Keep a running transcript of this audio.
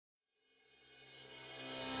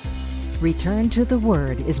Return to the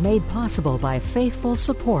Word is made possible by faithful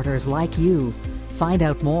supporters like you. Find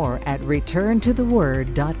out more at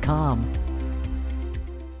returntotheword.com.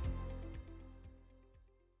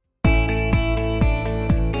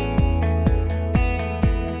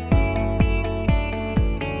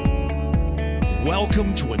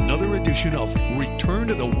 Welcome to another edition of Return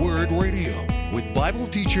to the Word Radio with Bible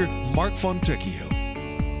teacher Mark Fontecchio.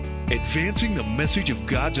 Advancing the message of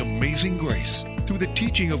God's amazing grace through the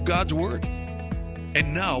teaching of God's Word.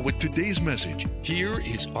 And now with today's message, here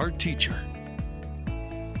is our teacher.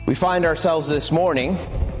 We find ourselves this morning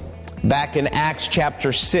back in Acts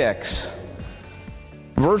chapter 6.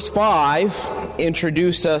 Verse 5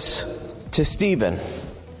 introduced us to Stephen,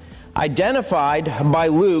 identified by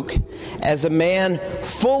Luke as a man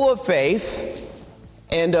full of faith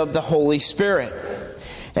and of the Holy Spirit.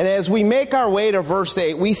 And as we make our way to verse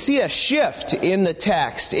 8, we see a shift in the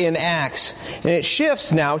text in Acts, and it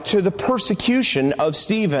shifts now to the persecution of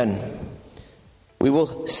Stephen. We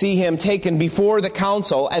will see him taken before the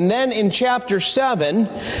council, and then in chapter 7,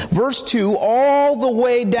 verse 2, all the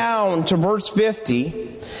way down to verse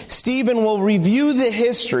 50, Stephen will review the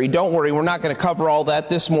history. Don't worry, we're not going to cover all that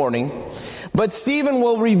this morning. But Stephen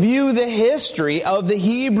will review the history of the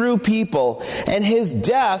Hebrew people, and his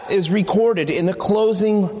death is recorded in the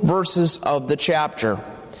closing verses of the chapter.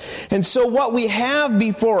 And so what we have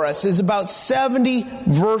before us is about 70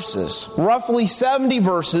 verses, roughly 70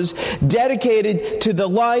 verses dedicated to the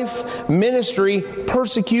life, ministry,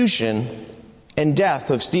 persecution, and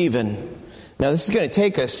death of Stephen. Now this is going to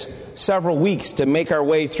take us several weeks to make our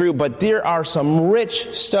way through, but there are some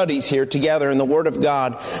rich studies here together in the Word of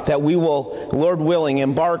God that we will, Lord willing,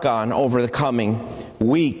 embark on over the coming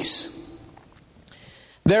weeks.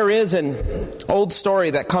 There is an old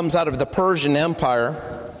story that comes out of the Persian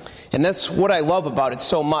Empire, and that's what I love about it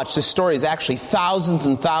so much. This story is actually thousands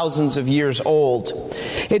and thousands of years old.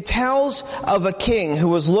 It tells of a king who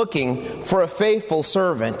was looking for a faithful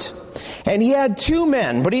servant. And he had two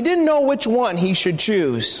men, but he didn't know which one he should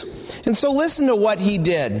choose. And so listen to what he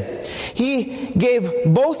did. He gave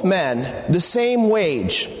both men the same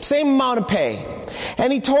wage, same amount of pay.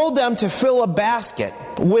 And he told them to fill a basket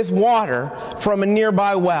with water from a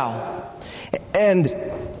nearby well. And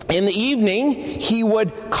in the evening, he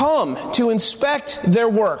would come to inspect their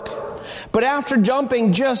work. But after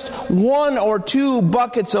dumping just one or two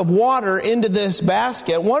buckets of water into this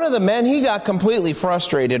basket, one of the men, he got completely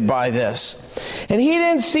frustrated by this. And he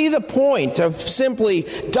didn't see the point of simply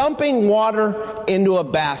dumping water into a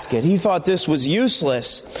basket. He thought this was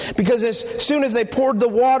useless because as soon as they poured the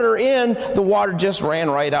water in, the water just ran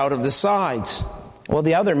right out of the sides. Well,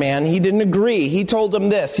 the other man, he didn't agree. He told him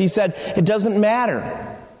this. He said, "It doesn't matter.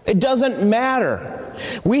 It doesn't matter.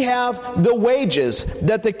 We have the wages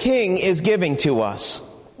that the king is giving to us.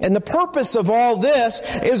 And the purpose of all this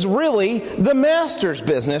is really the master's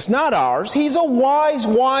business, not ours. He's a wise,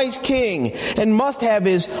 wise king and must have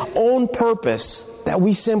his own purpose that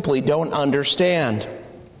we simply don't understand."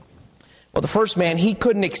 Well, the first man, he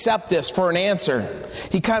couldn't accept this for an answer.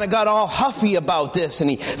 He kind of got all huffy about this, and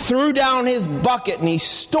he threw down his bucket and he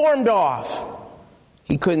stormed off.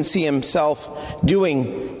 He couldn't see himself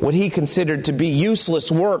doing what he considered to be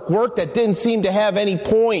useless work that didn't seem to have any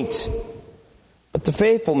point. But the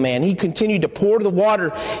faithful man, he continued to pour the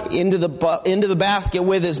water into the basket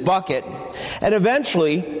with his bucket. And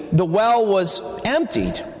eventually, the well was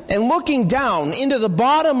emptied. And looking down into the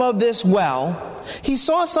bottom of this well, he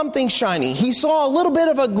saw something shiny. He saw a little bit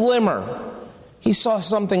of a glimmer. He saw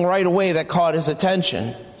something right away that caught his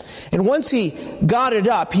attention. And once he got it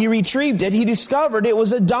up, he retrieved it, he discovered it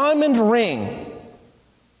was a diamond ring.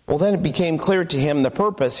 Well, then it became clear to him the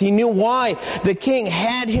purpose. He knew why the king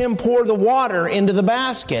had him pour the water into the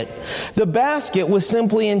basket. The basket was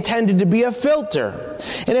simply intended to be a filter.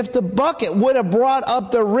 And if the bucket would have brought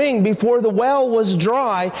up the ring before the well was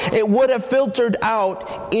dry, it would have filtered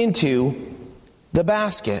out into the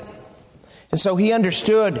basket. And so he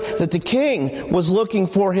understood that the king was looking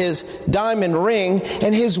for his diamond ring,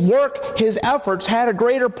 and his work, his efforts had a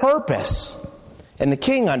greater purpose. And the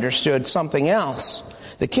king understood something else.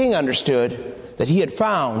 The king understood that he had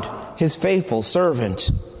found his faithful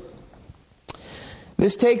servant.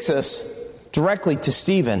 This takes us directly to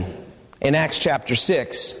Stephen in Acts chapter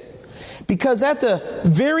 6. Because at the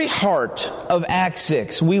very heart of Acts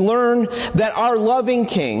 6, we learn that our loving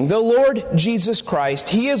King, the Lord Jesus Christ,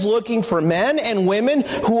 He is looking for men and women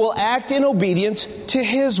who will act in obedience to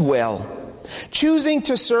His will, choosing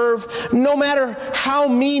to serve no matter how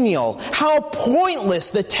menial, how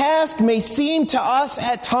pointless the task may seem to us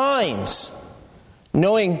at times,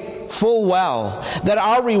 knowing full well that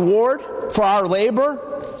our reward for our labor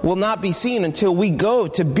will not be seen until we go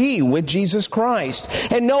to be with Jesus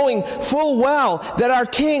Christ. And knowing full well that our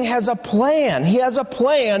King has a plan. He has a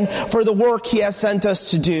plan for the work He has sent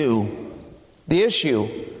us to do. The issue,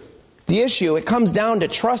 it comes down to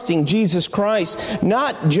trusting Jesus Christ,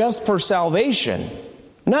 not just for salvation,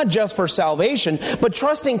 but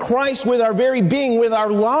trusting Christ with our very being, with our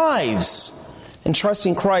lives, and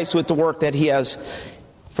trusting Christ with the work that He has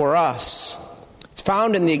for us. It's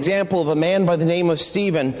found in the example of a man by the name of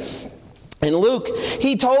Stephen. In Luke,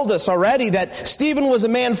 he told us already that Stephen was a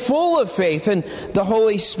man full of faith and the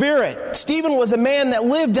Holy Spirit. Stephen was a man that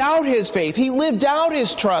lived out his faith. He lived out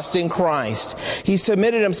his trust in Christ. He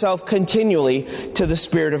submitted himself continually to the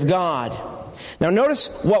Spirit of God. Now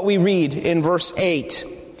notice what we read in verse 8.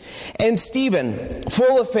 And Stephen,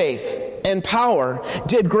 full of faith and power,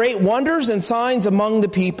 did great wonders and signs among the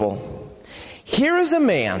people. Here is a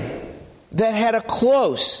man that had a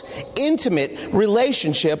close, intimate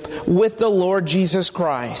relationship with the Lord Jesus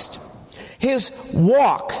Christ. His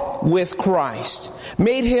walk with Christ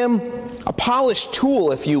made him a polished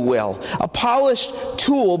tool, if you will, a polished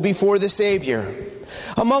tool before the Savior.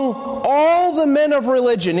 Among all the men of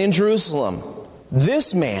religion in Jerusalem,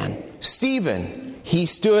 this man, Stephen, he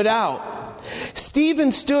stood out.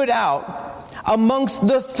 Stephen stood out amongst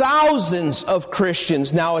the thousands of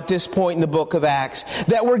Christians now at this point in the book of Acts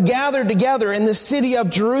that were gathered together in the city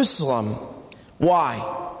of Jerusalem.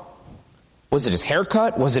 Why? Was it his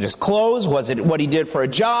haircut? Was it his clothes? Was it what he did for a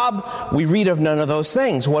job? We read of none of those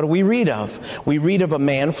things. What do we read of? We read of a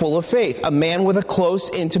man full of faith, a man with a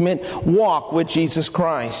close, intimate walk with Jesus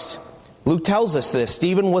Christ. Luke tells us this.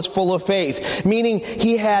 Stephen was full of faith, meaning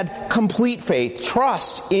he had complete faith,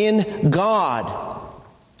 trust in God.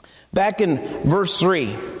 Back in verse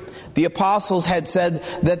 3, the apostles had said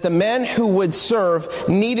that the men who would serve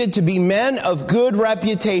needed to be men of good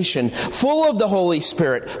reputation, full of the Holy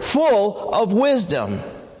Spirit, full of wisdom.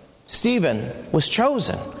 Stephen was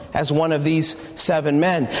chosen as one of these 7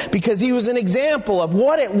 men because he was an example of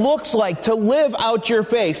what it looks like to live out your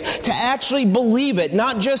faith, to actually believe it,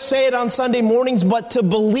 not just say it on Sunday mornings, but to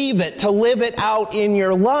believe it, to live it out in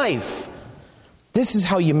your life. This is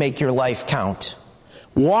how you make your life count.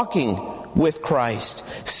 Walking with Christ,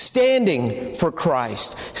 standing for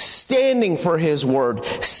Christ, standing for His Word,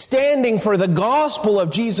 standing for the gospel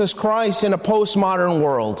of Jesus Christ in a postmodern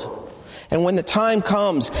world. And when the time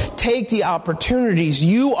comes, take the opportunities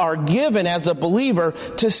you are given as a believer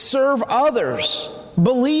to serve others.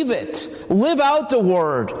 Believe it. Live out the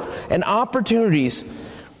Word. And opportunities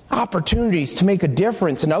to make a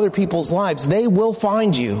difference in other people's lives, they will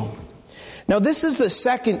find you. Now, this is the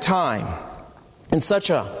second time in such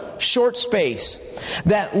a short space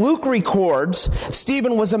that Luke records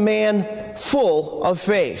Stephen was a man full of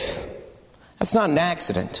faith. That's not an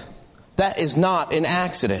accident. That is not an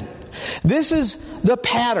accident. This is the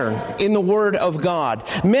pattern in the Word of God.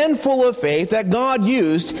 Men full of faith that God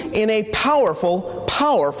used in a powerful,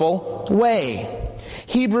 powerful way.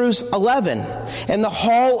 Hebrews 11 and the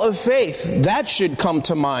hall of faith. That should come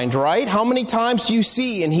to mind, right? How many times do you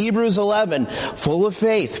see in Hebrews 11, full of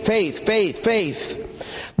faith, faith, faith, faith?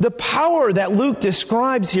 The power that Luke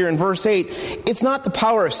describes here in verse 8, it's not the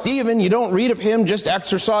power of Stephen. You don't read of him just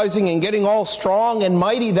exercising and getting all strong and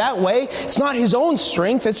mighty that way. It's not his own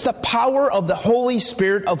strength. It's the power of the Holy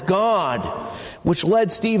Spirit of God, which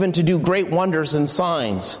led Stephen to do great wonders and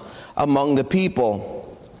signs among the people.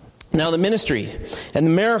 Now, the ministry and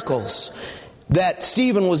the miracles that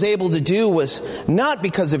Stephen was able to do was not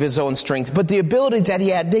because of his own strength, but the abilities that he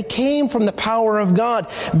had. They came from the power of God.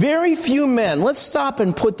 Very few men, let's stop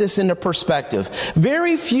and put this into perspective.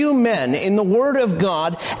 Very few men in the Word of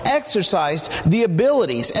God exercised the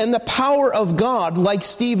abilities and the power of God like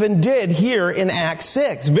Stephen did here in Acts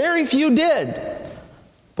 6. Very few did.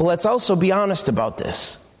 But let's also be honest about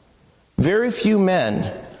this. Very few men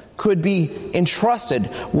could be entrusted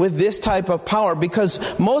with this type of power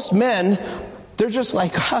because most men, they're just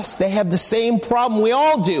like us. They have the same problem we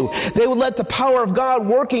all do. They would let the power of God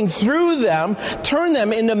working through them turn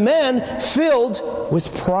them into men filled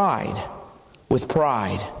with pride.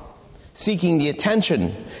 Seeking the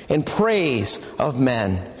attention and praise of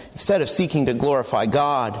men instead of seeking to glorify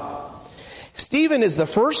God. Stephen is the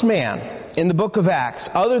first man in the book of Acts,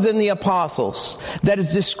 other than the apostles, that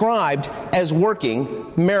is described as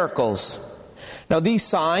working miracles. Now, these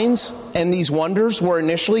signs and these wonders were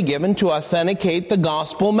initially given to authenticate the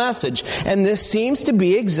gospel message. And this seems to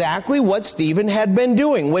be exactly what Stephen had been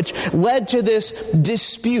doing, which led to this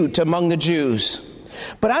dispute among the Jews.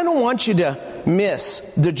 But I don't want you to miss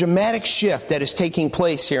the dramatic shift that is taking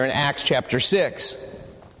place here in Acts chapter 6.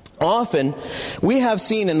 Often, we have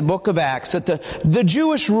seen in the book of Acts that the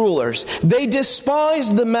Jewish rulers, they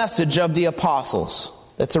despised the message of the apostles.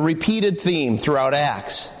 That's a repeated theme throughout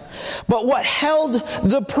Acts. But what held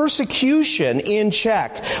the persecution in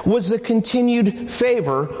check was the continued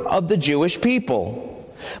favor of the Jewish people.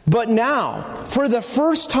 But now, for the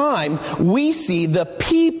first time, we see the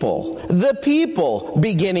people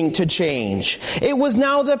beginning to change. It was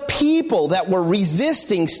now the people that were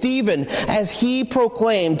resisting Stephen as he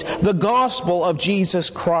proclaimed the gospel of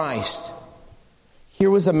Jesus Christ.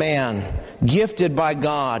 Here was a man gifted by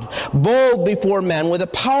God, bold before men, with a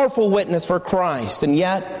powerful witness for Christ, and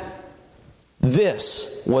yet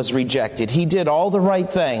this was rejected. He did all the right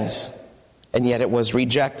things, and yet it was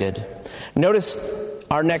rejected. Notice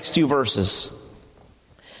our next two verses.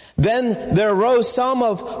 Then there arose some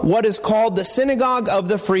of what is called the synagogue of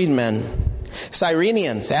the freedmen,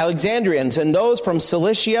 Cyrenians, Alexandrians, and those from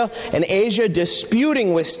Cilicia and Asia,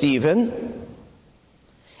 disputing with Stephen.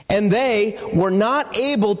 And they were not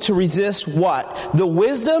able to resist what? The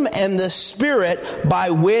wisdom and the spirit by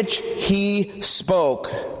which he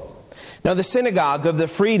spoke. Now the synagogue of the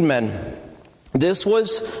freedmen, this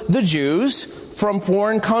was the Jews from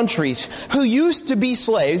foreign countries who used to be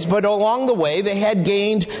slaves, but along the way they had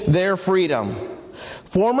gained their freedom.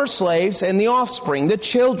 Former slaves and the offspring, the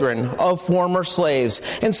children of former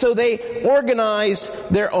slaves. And so they organized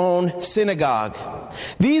their own synagogue.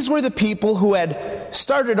 These were the people who had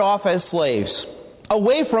started off as slaves,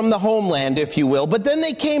 away from the homeland, if you will, but then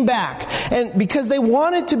they came back, and because they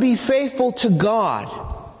wanted to be faithful to God.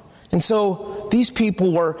 And so these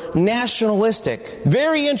people were nationalistic,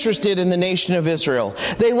 very interested in the nation of Israel.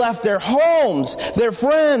 They left their homes, their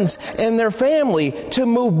friends, and their family to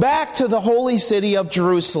move back to the holy city of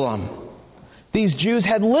Jerusalem. These Jews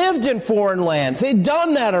had lived in foreign lands. They'd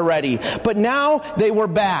done that already. But now they were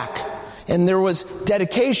back. And there was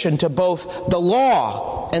dedication to both the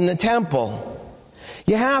law and the temple.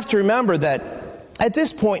 You have to remember that at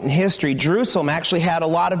this point in history, Jerusalem actually had a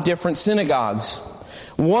lot of different synagogues.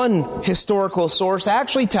 One historical source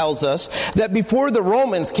actually tells us that before the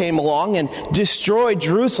Romans came along and destroyed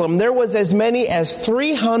Jerusalem, there was as many as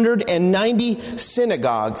 390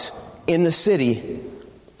 synagogues in the city.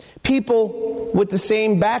 People with the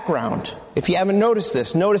same background. If you haven't noticed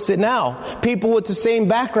this, notice it now. People with the same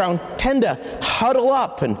background tend to huddle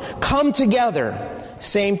up and come together.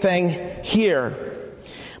 Same thing here.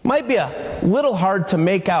 Might be a little hard to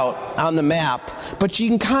make out on the map, but you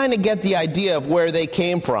can kind of get the idea of where they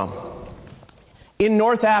came from. In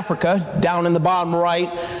North Africa, down in the bottom right,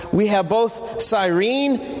 we have both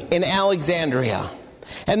Cyrene and Alexandria.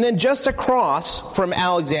 And then just across from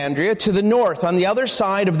Alexandria to the north, on the other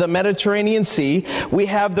side of the Mediterranean Sea, we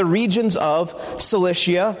have the regions of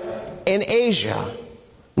Cilicia and Asia.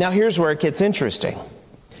 Now here's where it gets interesting.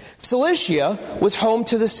 Cilicia was home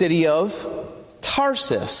to the city of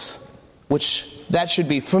Tarsus, which that should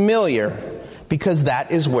be familiar because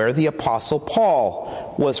that is where the Apostle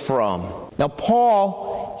Paul was from. Now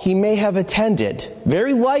Paul, he may have attended,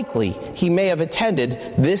 very likely he may have attended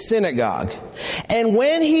this synagogue. And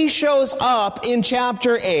when he shows up in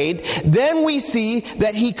chapter 8, then we see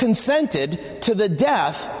that he consented to the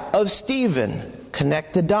death of Stephen.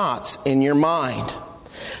 Connect the dots in your mind.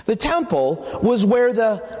 The temple was where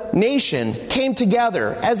the nation came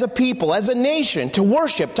together as a people, as a nation, to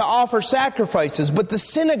worship, to offer sacrifices. But the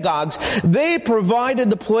synagogues, they provided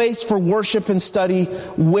the place for worship and study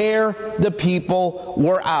where the people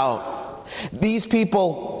were out. These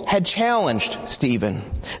people had challenged Stephen.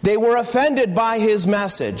 They were offended by his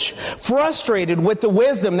message, frustrated with the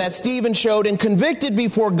wisdom that Stephen showed, and convicted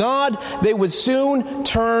before God, they would soon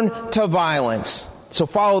turn to violence. So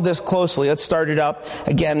follow this closely. Let's start it up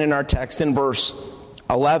again in our text in verse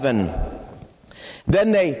 11.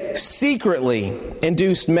 Then they secretly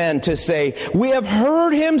induced men to say, "We have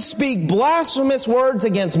heard him speak blasphemous words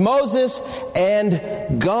against Moses and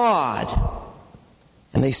God."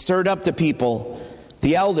 And they stirred up the people,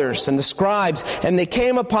 the elders and the scribes, and they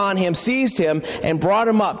came upon him, seized him, and brought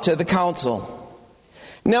him up to the council.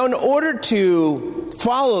 Now, in order to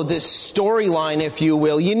follow this storyline, if you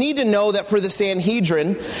will, you need to know that for the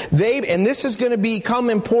Sanhedrin, and this is going to become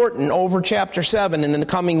important over chapter 7 in the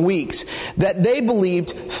coming weeks, that they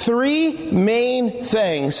believed three main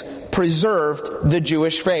things preserved the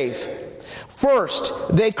Jewish faith. First,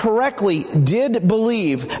 they correctly did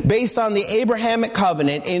believe, based on the Abrahamic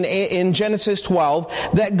covenant in Genesis 12,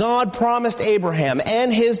 that God promised Abraham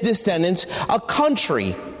and his descendants a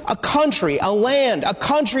country, a land, a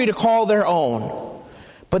country to call their own.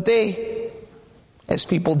 But they, as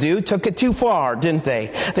people do, took it too far, didn't they?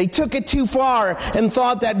 They took it too far and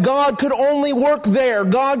thought that God could only work there.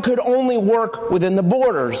 God could only work within the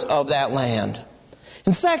borders of that land.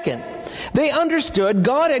 And second, they understood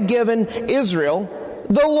God had given Israel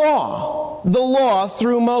the law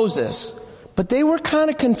through Moses. But they were kind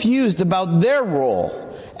of confused about their role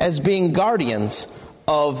as being guardians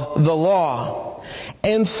of the law.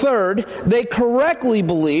 And third, they correctly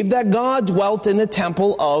believed that God dwelt in the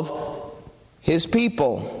temple of His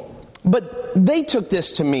people. But they took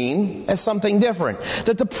this to mean as something different.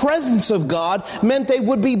 That the presence of God meant they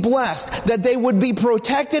would be blessed. That they would be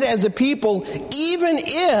protected as a people even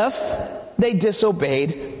if they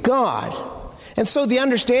disobeyed God. And so the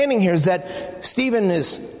understanding here is that Stephen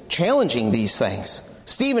is challenging these things.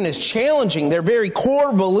 Stephen is challenging their very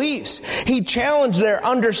core beliefs. He challenged their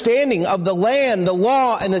understanding of the land, the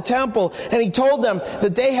law, and the temple. And he told them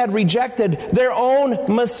that they had rejected their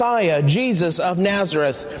own Messiah, Jesus of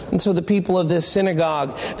Nazareth. And so the people of this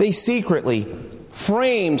synagogue, they secretly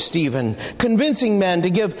framed Stephen, convincing men to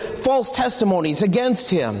give false testimonies against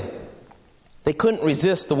him. They couldn't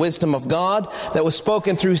resist the wisdom of God that was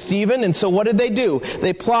spoken through Stephen, and so what did they do?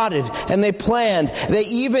 They plotted and they planned. They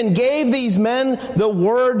even gave these men the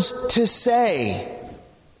words to say.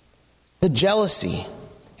 The jealousy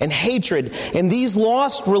and hatred in these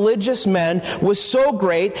lost religious men was so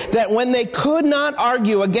great that when they could not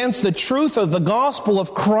argue against the truth of the gospel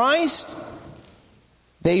of Christ,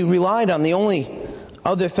 they relied on the only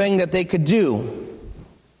other thing that they could do.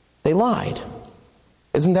 They lied.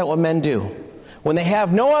 Isn't that what men do? When they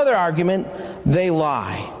have no other argument, they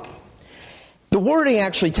lie. The wording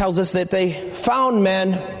actually tells us that they found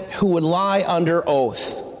men who would lie under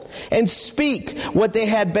oath and speak what they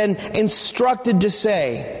had been instructed to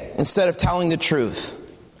say instead of telling the truth.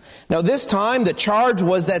 Now this time the charge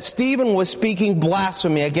was that Stephen was speaking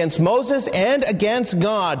blasphemy against Moses and against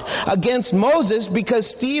God. Against Moses because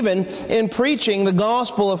Stephen, in preaching the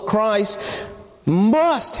gospel of Christ,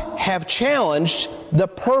 must have challenged the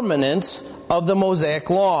permanence of the Mosaic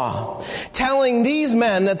law, telling these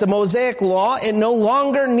men that the Mosaic law, it no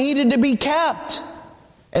longer needed to be kept.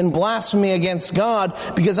 And blasphemy against God,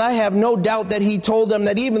 because I have no doubt that he told them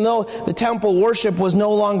that even though the temple worship was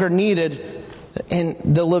no longer needed, and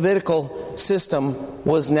the Levitical system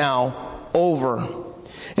was now over.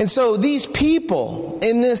 And so these people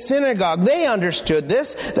in this synagogue, they understood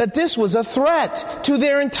this, that this was a threat to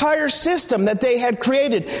their entire system that they had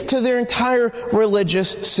created, to their entire religious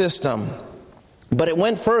system. But it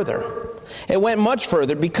went further. It went much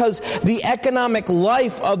further because the economic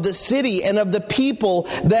life of the city and of the people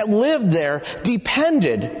that lived there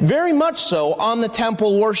depended very much so on the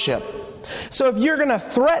temple worship. So if you're going to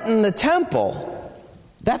threaten the temple,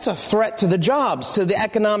 that's a threat to the jobs, to the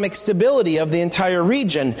economic stability of the entire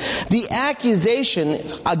region. The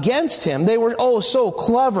accusations against him, they were so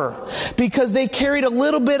clever because they carried a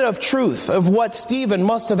little bit of truth of what Stephen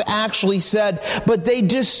must have actually said, but they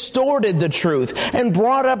distorted the truth and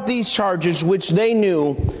brought up these charges which they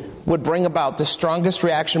knew would bring about the strongest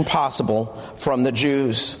reaction possible from the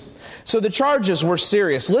Jews. So the charges were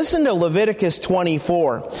serious. Listen to Leviticus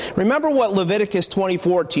 24. Remember what Leviticus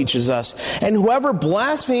 24 teaches us. And whoever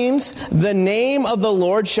blasphemes the name of the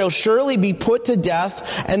Lord shall surely be put to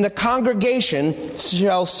death, and the congregation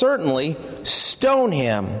shall certainly stone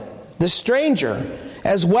him. The stranger,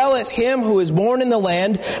 as well as him who is born in the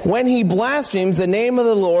land, when he blasphemes the name of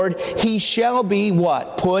the Lord, he shall be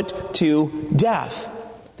what? Put to death.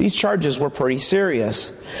 These charges were pretty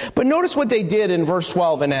serious. But notice what they did in verse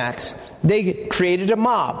 12 in Acts. They created a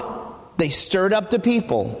mob. They stirred up the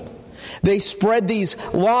people. They spread these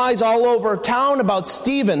lies all over town about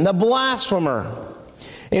Stephen, the blasphemer.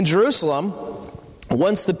 In Jerusalem,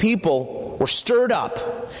 once the people were stirred up,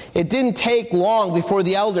 it didn't take long before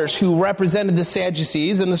the elders who represented the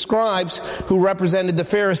Sadducees and the scribes who represented the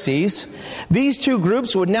Pharisees, these two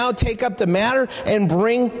groups would now take up the matter and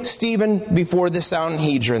bring Stephen before the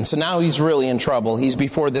Sanhedrin. So now he's really in trouble. He's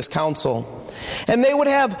before this council. And they would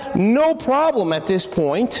have no problem at this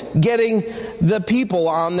point getting the people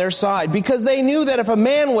on their side, because they knew that if a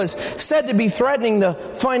man was said to be threatening the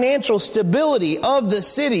financial stability of the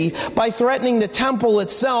city by threatening the temple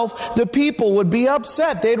itself, the people would be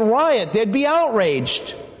upset. They'd riot. They'd be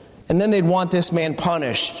outraged. And then they'd want this man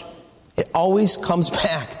punished. It always comes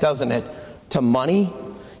back, doesn't it, to money?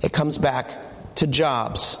 It comes back to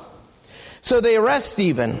jobs. So they arrest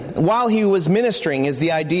Stephen while he was ministering, is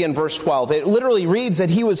the idea in verse 12. It literally reads that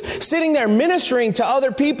he was sitting there ministering to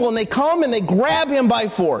other people, and they come and they grab him by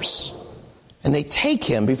force. And they take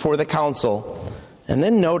him before the council. And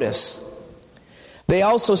then notice They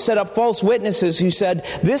also set up false witnesses who said,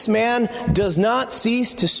 "This man does not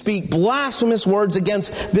cease to speak blasphemous words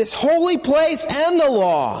against this holy place and the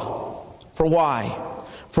law." For why?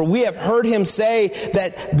 For we have heard him say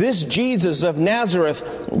that this Jesus of Nazareth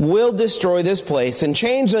will destroy this place and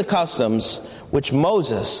change the customs which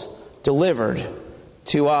Moses delivered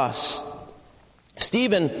to us.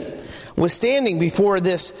 Stephen was standing before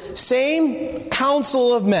this same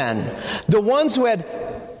council of men, the ones who had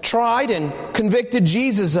tried and convicted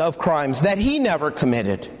Jesus of crimes that he never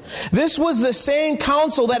committed. This was the same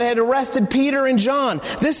council that had arrested Peter and John.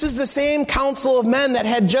 This is the same council of men that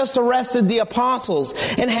had just arrested the apostles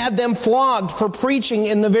and had them flogged for preaching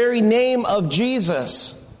in the very name of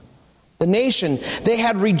Jesus. The nation, they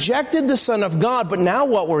had rejected the Son of God, but now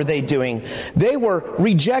what were they doing? They were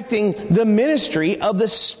rejecting the ministry of the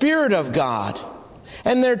Spirit of God.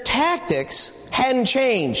 And their tactics hadn't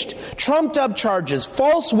changed. Trumped up charges,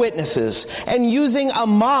 false witnesses, and using a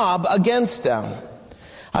mob against them.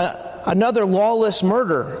 Another lawless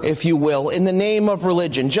murder, if you will, in the name of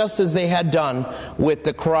religion, just as they had done with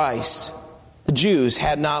the Christ. The Jews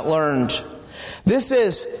had not learned. This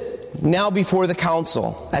is now before the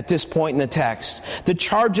council at this point in the text. The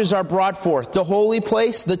charges are brought forth. The holy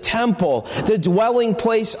place, the temple, the dwelling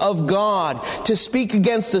place of God. To speak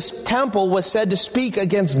against this temple was said to speak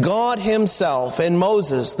against God himself and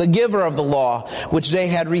Moses, the giver of the law, which they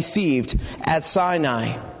had received at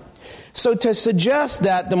Sinai. So to suggest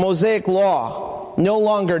that the Mosaic law no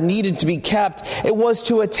longer needed to be kept, it was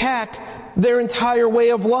to attack their entire way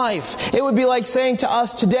of life. It would be like saying to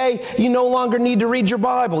us today, you no longer need to read your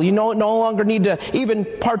Bible. You no longer need to even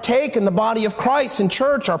partake in the body of Christ in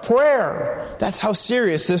church or prayer. That's how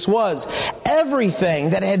serious this was.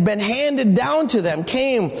 Everything that had been handed down to them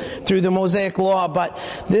came through the Mosaic law, but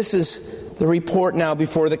this is the report now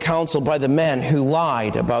before the council by the men who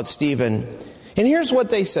lied about Stephen. And here's what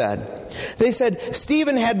they said. They said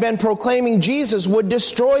Stephen had been proclaiming Jesus would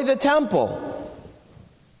destroy the temple.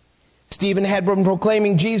 Stephen had been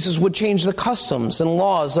proclaiming Jesus would change the customs and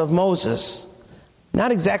laws of Moses.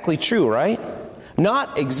 Not exactly true, right?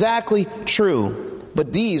 Not exactly true.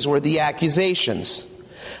 But these were the accusations.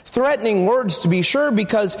 Threatening words, to be sure,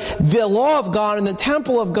 because the law of God and the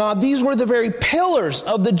temple of God, these were the very pillars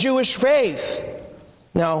of the Jewish faith.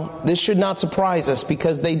 Now, this should not surprise us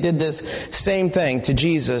because they did this same thing to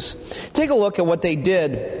Jesus. Take a look at what they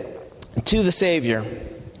did to the Savior.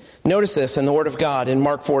 Notice this in the Word of God in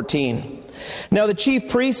Mark 14. Now the chief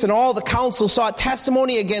priests and all the council sought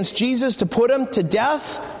testimony against Jesus to put him to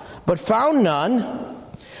death, but found none.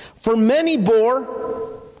 For many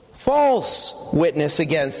bore false witness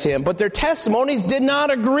against him, but their testimonies did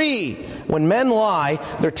not agree. When men lie,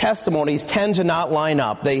 their testimonies tend to not line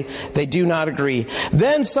up. They do not agree.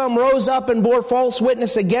 Then some rose up and bore false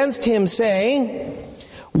witness against him, saying,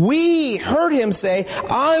 "We heard him say,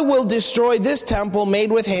 I will destroy this temple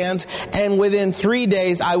made with hands, and within 3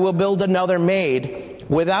 days I will build another made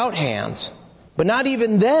without hands." But not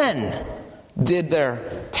even then did their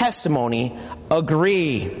testimony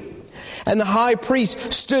agree. And the high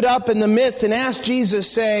priest stood up in the midst and asked Jesus,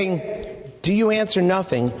 saying, "Do you answer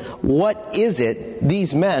nothing? What is it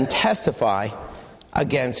these men testify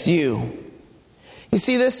against you?" You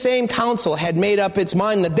see, this same council had made up its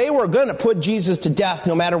mind that they were going to put Jesus to death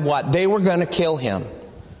no matter what. They were going to kill him.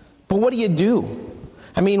 But what do you do?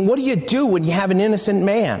 I mean, what do you do when you have an innocent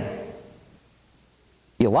man?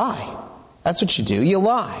 You lie. That's what you do. You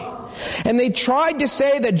lie. And they tried to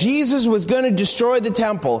say that Jesus was going to destroy the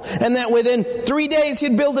temple and that within 3 days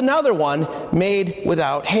he'd build another one made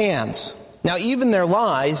without hands. Now, even their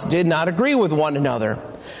lies did not agree with one another.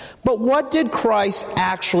 But what did Christ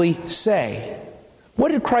actually say?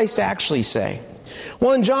 What did Christ actually say?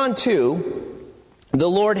 Well, in John 2, the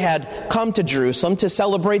Lord had come to Jerusalem to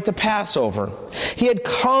celebrate the Passover. He had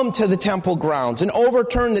come to the temple grounds and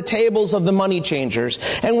overturned the tables of the money changers.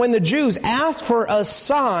 And when the Jews asked for a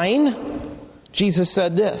sign, Jesus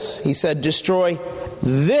said this. He said, "Destroy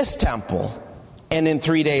this temple, and in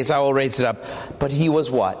 3 days I will raise it up." But he was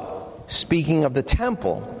what? Speaking of the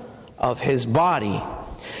temple of his body.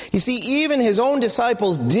 You see, even his own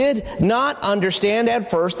disciples did not understand at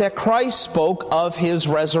first that Christ spoke of his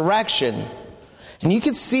resurrection. And you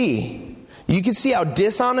could see how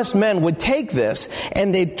dishonest men would take this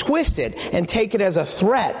and they'd twist it and take it as a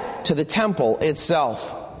threat to the temple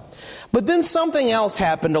itself. But then something else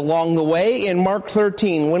happened along the way in Mark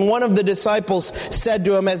 13 when one of the disciples said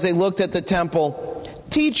to him as they looked at the temple,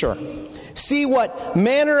 "Teacher, see what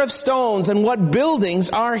manner of stones and what buildings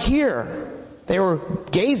are here." They were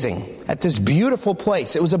gazing at this beautiful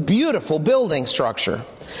place. It was a beautiful building structure.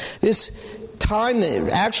 This time,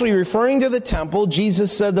 actually referring to the temple,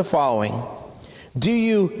 Jesus said the following: "Do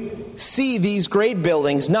you see these great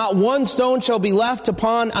buildings? Not one stone shall be left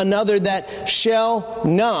upon another that shall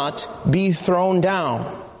not be thrown down."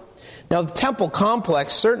 Now, the temple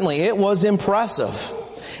complex, certainly it was impressive.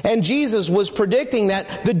 And Jesus was predicting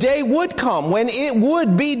that the day would come when it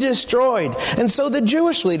would be destroyed. And so the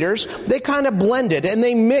Jewish leaders, they kind of blended and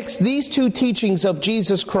they mixed these two teachings of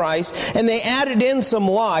Jesus Christ, and they added in some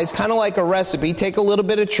lies, kind of like a recipe. Take a little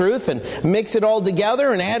bit of truth and mix it all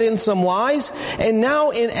together and add in some lies. And now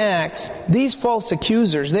in Acts, these false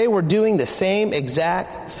accusers, they were doing the same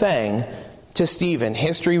exact thing to Stephen.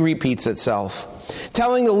 History repeats itself,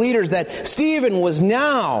 telling the leaders that Stephen was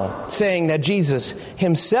now saying that Jesus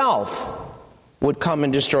himself would come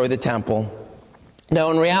and destroy the temple.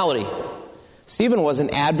 Now, in reality, Stephen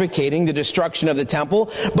wasn't advocating the destruction of the temple,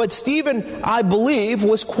 but Stephen, I believe,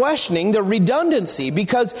 was questioning the redundancy,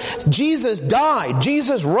 because Jesus died.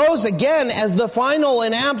 Jesus rose again as the final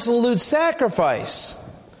and absolute sacrifice.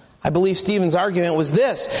 I believe Stephen's argument was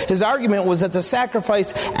this. His argument was that the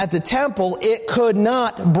sacrifice at the temple, it could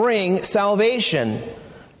not bring salvation.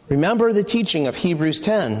 Remember the teaching of Hebrews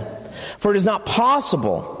 10. For it is not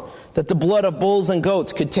possible that the blood of bulls and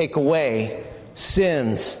goats could take away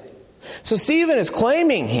sins. So Stephen is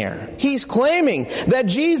claiming here, he's claiming that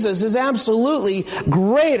Jesus is absolutely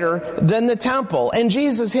greater than the temple. And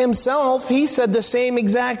Jesus himself, he said the same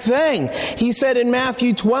exact thing. He said in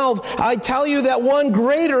Matthew 12, "I tell you that one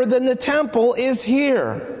greater than the temple is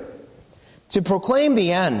here." To proclaim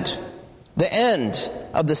the end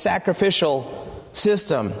of the sacrificial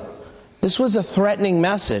system, this was a threatening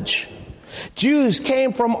message. Jews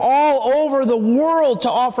came from all over the world to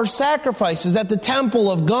offer sacrifices at the temple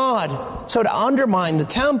of God. So to undermine the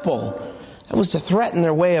temple, it was to threaten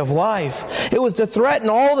their way of life. It was to threaten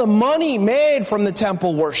all the money made from the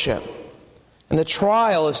temple worship. And the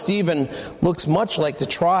trial of Stephen looks much like the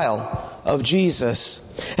trial of Jesus.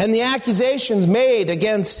 And the accusations made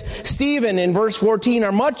against Stephen in verse 14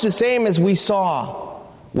 are much the same as we saw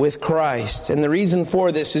with Christ. And the reason for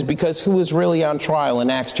this is because who was really on trial in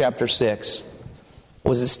Acts chapter 6?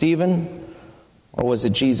 Was it Stephen or was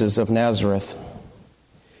it Jesus of Nazareth?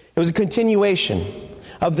 It was a continuation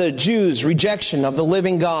of the Jews' rejection of the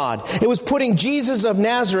living God. It was putting Jesus of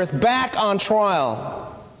Nazareth back on trial.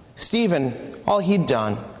 Stephen, all he'd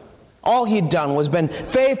done was been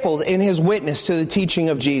faithful in his witness to the teaching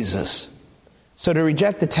of Jesus. So to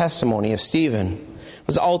reject the testimony of Stephen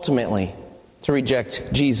was ultimately to reject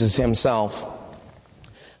Jesus himself.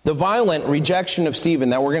 The violent rejection of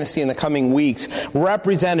Stephen that we're going to see in the coming weeks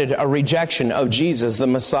represented a rejection of Jesus, the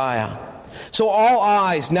Messiah. So all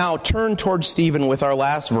eyes now turn towards Stephen with our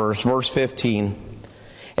last verse, verse 15.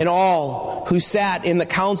 "And all who sat in the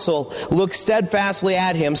council looked steadfastly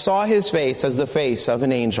at him, saw his face as the face of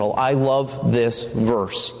an angel." I love this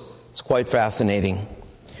verse. It's quite fascinating.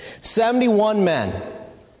 71 men.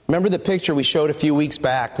 Remember the picture we showed a few weeks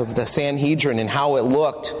back of the Sanhedrin and how it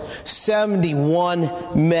looked? 71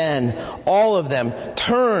 men, all of them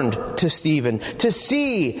turned to Stephen to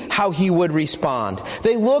see how he would respond.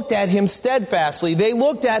 They looked at him steadfastly. They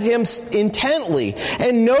looked at him intently.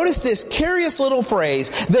 And notice this curious little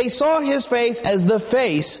phrase. They saw his face as the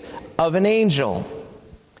face of an angel.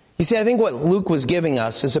 You see, I think what Luke was giving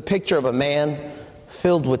us is a picture of a man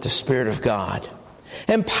filled with the Spirit of God,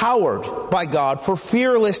 empowered by God for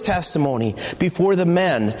fearless testimony before the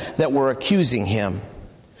men that were accusing him.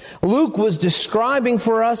 Luke was describing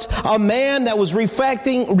for us a man that was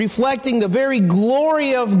reflecting the very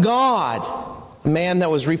glory of God, a man that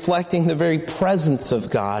was reflecting the very presence of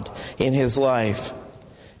God in his life.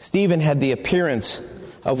 Stephen had the appearance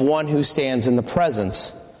of one who stands in the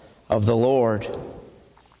presence of the Lord.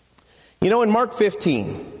 You know, in Mark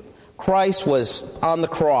 15, Christ was on the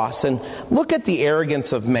cross, and look at the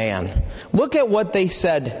arrogance of man. Look at what they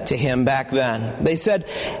said to him back then. They said,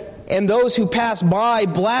 "And those who passed by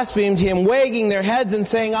blasphemed him, wagging their heads and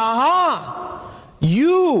saying, 'Aha!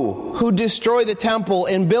 You who destroy the temple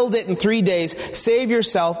and build it in 3 days, save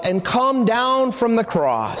yourself and come down from the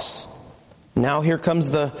cross.' Now here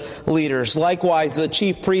comes the leaders. Likewise, the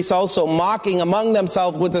chief priests also, mocking among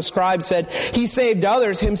themselves with the scribes, said, 'He saved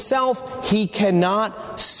others, himself he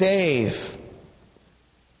cannot save.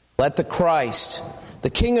 Let the Christ, the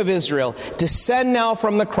King of Israel, descend now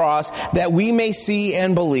from the cross, that we may see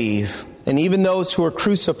and believe.' And even those who were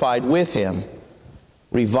crucified with him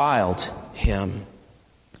reviled him."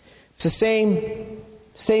 It's the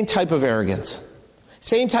same type of arrogance.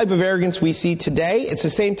 Same type of arrogance we see today. It's the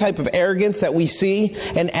same type of arrogance that we see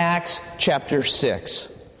in Acts chapter 6.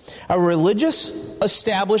 A religious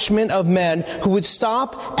establishment of men who would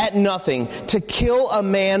stop at nothing to kill a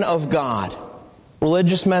man of God.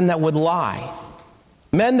 Religious men that would lie.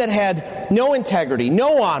 Men that had no integrity,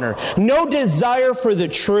 no honor, no desire for the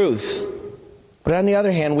truth. But on the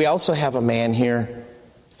other hand, we also have a man here,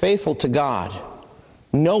 faithful to God.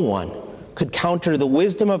 No one could counter the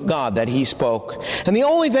wisdom of God that he spoke. And the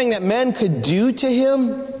only thing that men could do to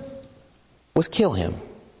him was kill him.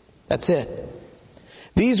 That's it.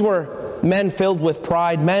 These were men filled with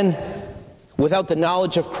pride, men without the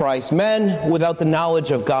knowledge of Christ, men without the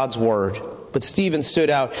knowledge of God's word. But Stephen stood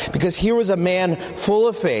out because here was a man full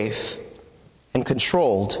of faith and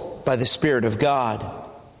controlled by the Spirit of God.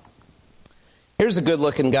 Here's a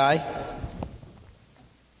good-looking guy. He's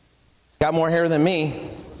got more hair than me.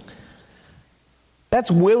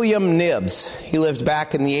 That's William Knibbs. He lived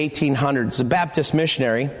back in the 1800s, a Baptist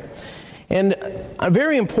missionary. And a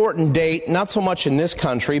very important date, not so much in this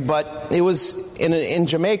country, but it was in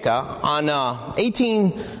Jamaica on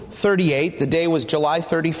 1838. The day was July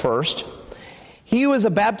 31st. He was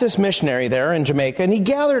a Baptist missionary there in Jamaica, and he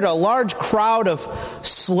gathered a large crowd of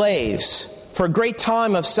slaves for a great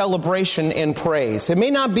time of celebration and praise. It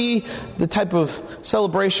may not be the type of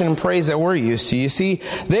celebration and praise that we're used to. You see,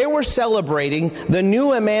 they were celebrating the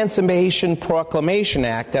new Emancipation Proclamation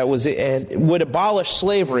Act that would abolish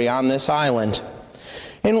slavery on this island.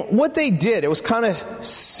 And what they did, it was kind of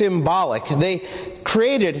symbolic. They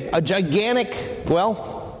created a gigantic,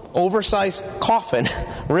 oversized coffin,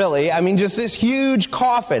 really. I mean, just this huge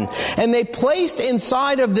coffin. And they placed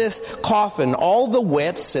inside of this coffin all the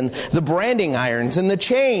whips and the branding irons and the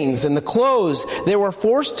chains and the clothes they were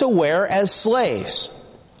forced to wear as slaves.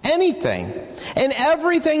 Anything and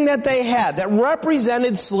everything that they had that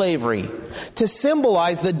represented slavery, to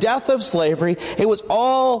symbolize the death of slavery, it was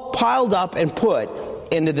all piled up and put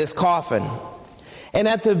into this coffin. And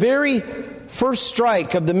at the very first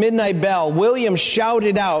strike of the midnight bell, William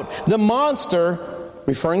shouted out, "The monster,"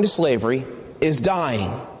 referring to slavery, "is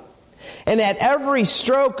dying." And at every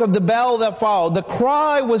stroke of the bell that followed, the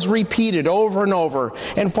cry was repeated over and over.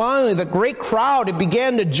 And finally, the great crowd, it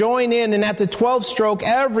began to join in. And at the 12th stroke,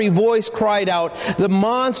 every voice cried out, "The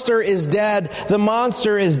monster is dead. The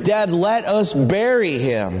monster is dead. Let us bury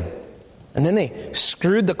him." And then they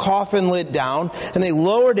screwed the coffin lid down, and they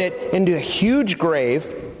lowered it into a huge grave,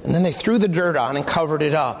 and then they threw the dirt on and covered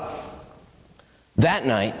it up. That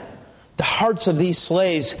night, the hearts of these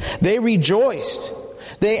slaves, they rejoiced.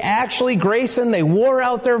 They actually, Grayson, they wore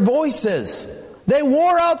out their voices. They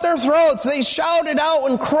wore out their throats. They shouted out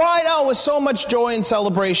and cried out with so much joy and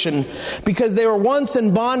celebration because they were once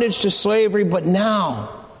in bondage to slavery, but now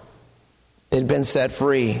they'd been set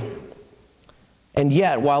free. And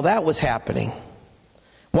yet, while that was happening,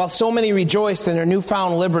 while so many rejoiced in their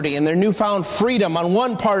newfound liberty and their newfound freedom on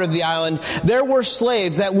one part of the island, there were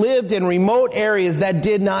slaves that lived in remote areas that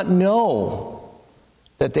did not know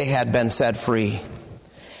that they had been set free.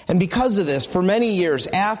 And because of this, for many years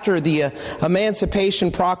after the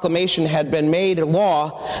Emancipation Proclamation had been made a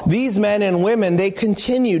law, these men and women, they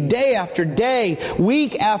continued day after day,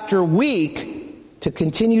 week after week, to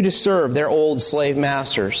continue to serve their old slave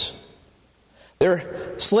masters. Their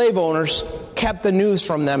slave owners kept the news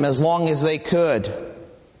from them as long as they could.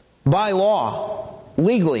 By law,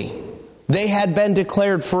 legally, they had been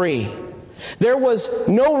declared free. There was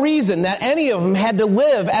no reason that any of them had to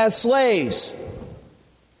live as slaves,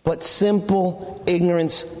 but simple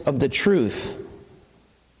ignorance of the truth.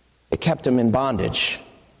 It kept them in bondage.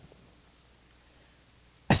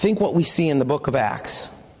 I think what we see in the book of Acts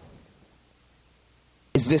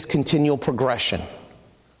is this continual progression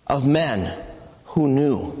of men who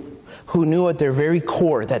knew at their very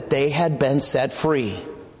core that they had been set free.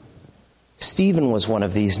 Stephen was one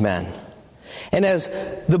of these men. And as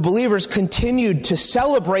the believers continued to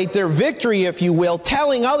celebrate their victory, if you will,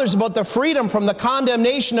 telling others about the freedom from the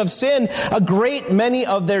condemnation of sin, a great many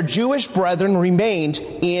of their Jewish brethren remained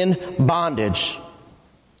in bondage.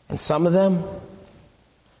 And some of them,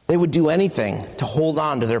 they would do anything to hold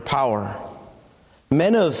on to their power.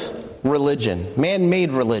 Men of religion,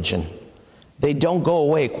 man-made religion, they don't go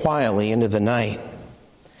away quietly into the night.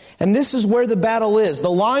 And this is where the battle is.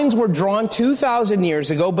 The lines were drawn 2,000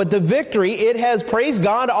 years ago, but the victory, it has, praise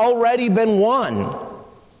God, already been won.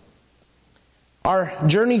 Our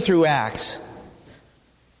journey through Acts,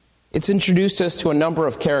 it's introduced us to a number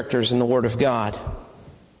of characters in the Word of God.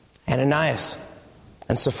 Ananias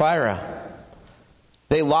and Sapphira,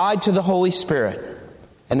 they lied to the Holy Spirit,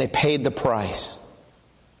 and they paid the price.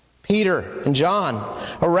 Peter and John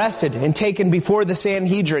arrested and taken before the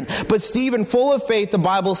Sanhedrin. But Stephen, full of faith, the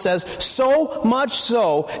Bible says, so much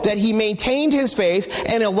so that he maintained his faith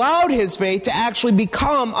and allowed his faith to actually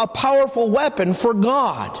become a powerful weapon for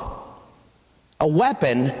God. A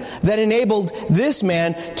weapon that enabled this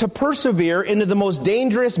man to persevere into the most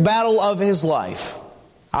dangerous battle of his life.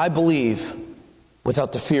 I believe,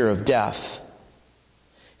 without the fear of death.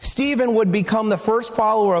 Stephen would become the first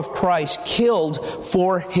follower of Christ killed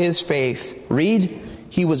for his faith. Read,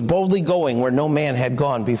 he was boldly going where no man had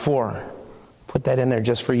gone before. Put that in there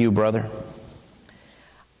just for you, brother.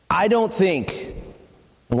 I don't think,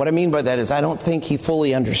 and what I mean by that is I don't think he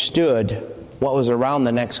fully understood what was around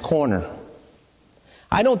the next corner.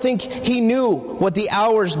 I don't think he knew what the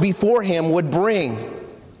hours before him would bring.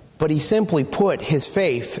 But he simply put his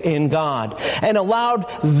faith in God and allowed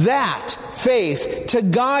that faith to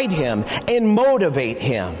guide him and motivate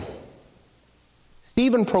him.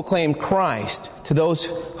 Stephen proclaimed Christ to those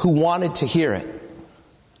who wanted to hear it.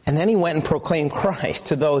 And then he went and proclaimed Christ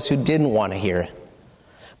to those who didn't want to hear it.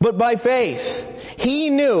 But by faith,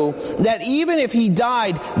 he knew that even if he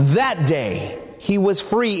died that day, he was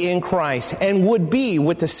free in Christ and would be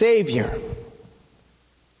with the Savior.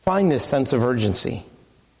 Find this sense of urgency.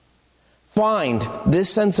 Find this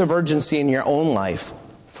sense of urgency in your own life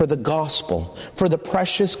for the gospel, for the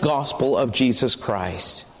precious gospel of Jesus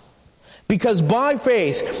Christ. Because by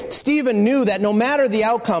faith, Stephen knew that no matter the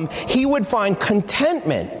outcome, he would find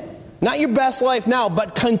contentment. Not your best life now,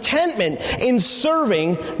 but contentment in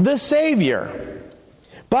serving the Savior.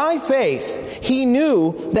 By faith, he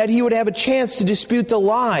knew that he would have a chance to dispute the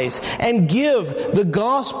lies and give the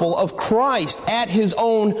gospel of Christ at his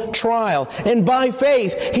own trial. And by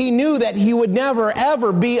faith, he knew that he would never,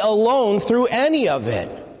 ever be alone through any of it.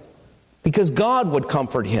 Because God would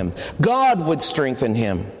comfort him. God would strengthen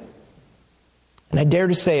him. And I dare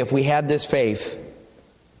to say, if we had this faith,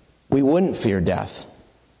 we wouldn't fear death.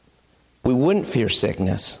 We wouldn't fear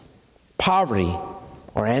sickness, poverty,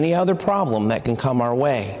 or any other problem that can come our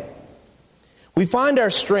way. We find our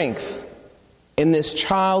strength in this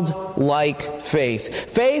childlike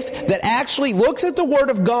faith. Faith that actually looks at the Word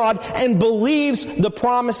of God and believes the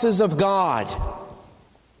promises of God.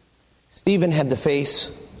 Stephen had the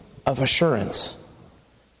face of assurance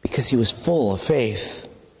because he was full of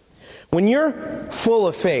faith. When you're full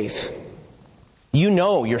of faith, you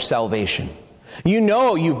know your salvation. You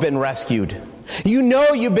know you've been rescued. You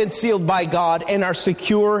know you've been sealed by God and are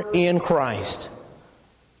secure in Christ.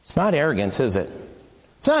 It's not arrogance, is it?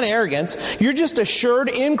 It's not arrogance. You're just assured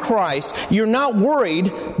in Christ. You're not worried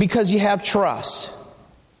because you have trust.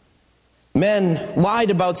 Men lied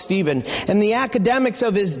about Stephen, and the academics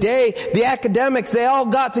of his day, they all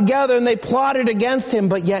got together and they plotted against him,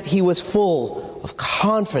 but yet he was full of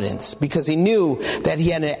confidence because he knew that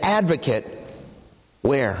he had an advocate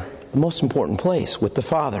where? The most important place, with the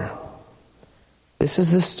Father. This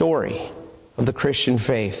is the story of the Christian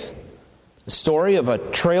faith. The story of a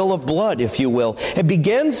trail of blood, if you will. It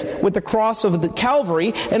begins with the cross of the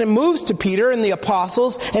Calvary, and it moves to Peter and the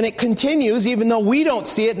apostles, and it continues, even though we don't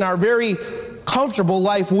see it in our very comfortable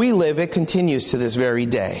life we live, it continues to this very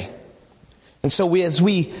day. And so as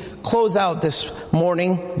we close out this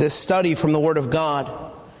morning, this study from the Word of God,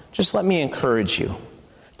 just let me encourage you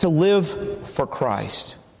to live for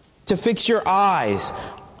Christ, to fix your eyes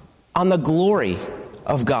on the glory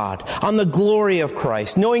of God, on the glory of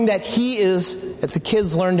Christ, knowing that He is, as the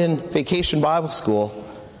kids learned in Vacation Bible School,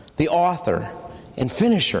 the author and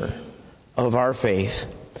finisher of our faith.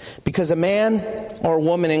 Because a man or a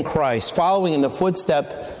woman in Christ, following in the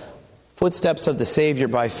footsteps of the Savior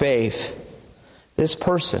by faith, this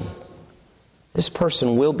person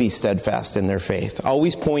will be steadfast in their faith,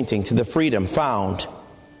 always pointing to the freedom found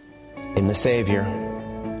in the Savior.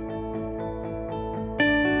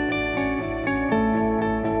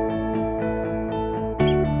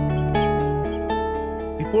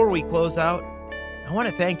 Before we close out, I want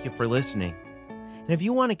to thank you for listening. And if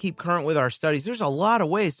you want to keep current with our studies, there's a lot of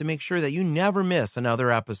ways to make sure that you never miss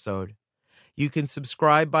another episode. You can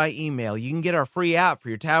subscribe by email. You can get our free app for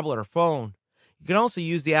your tablet or phone. You can also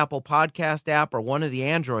use the Apple Podcast app or one of the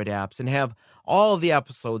Android apps and have all of the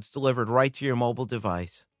episodes delivered right to your mobile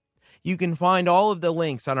device. You can find all of the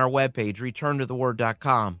links on our webpage,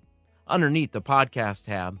 returntotheword.com, underneath the podcast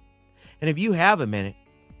tab. And if you have a minute,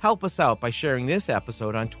 help us out by sharing this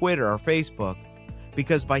episode on Twitter or Facebook,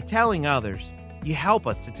 because by telling others, you help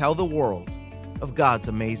us to tell the world of God's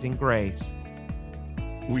amazing grace.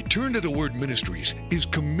 Return to the Word Ministries is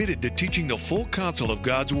committed to teaching the full counsel of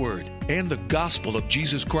God's Word and the gospel of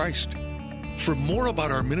Jesus Christ. For more about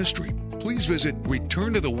our ministry, please visit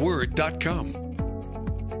returntotheword.com.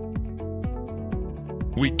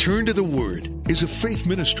 Return to the Word is a faith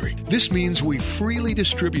ministry. This means we freely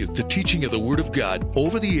distribute the teaching of the Word of God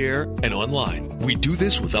over the air and online. We do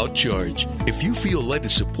this without charge. If you feel led to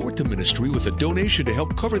support the ministry with a donation to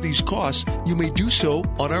help cover these costs, you may do so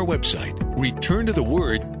on our website,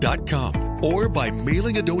 returntotheword.com, or by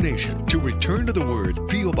mailing a donation to Return to the Word,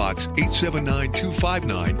 P.O. Box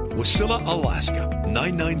 879259, Wasilla, Alaska,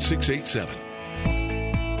 99687.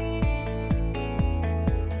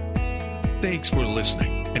 Thanks for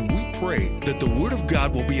listening, and we pray that the Word of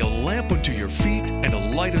God will be a lamp unto your feet and a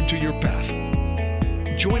light unto your path.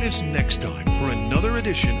 Join us next time for another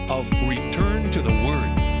edition of Return to the Word.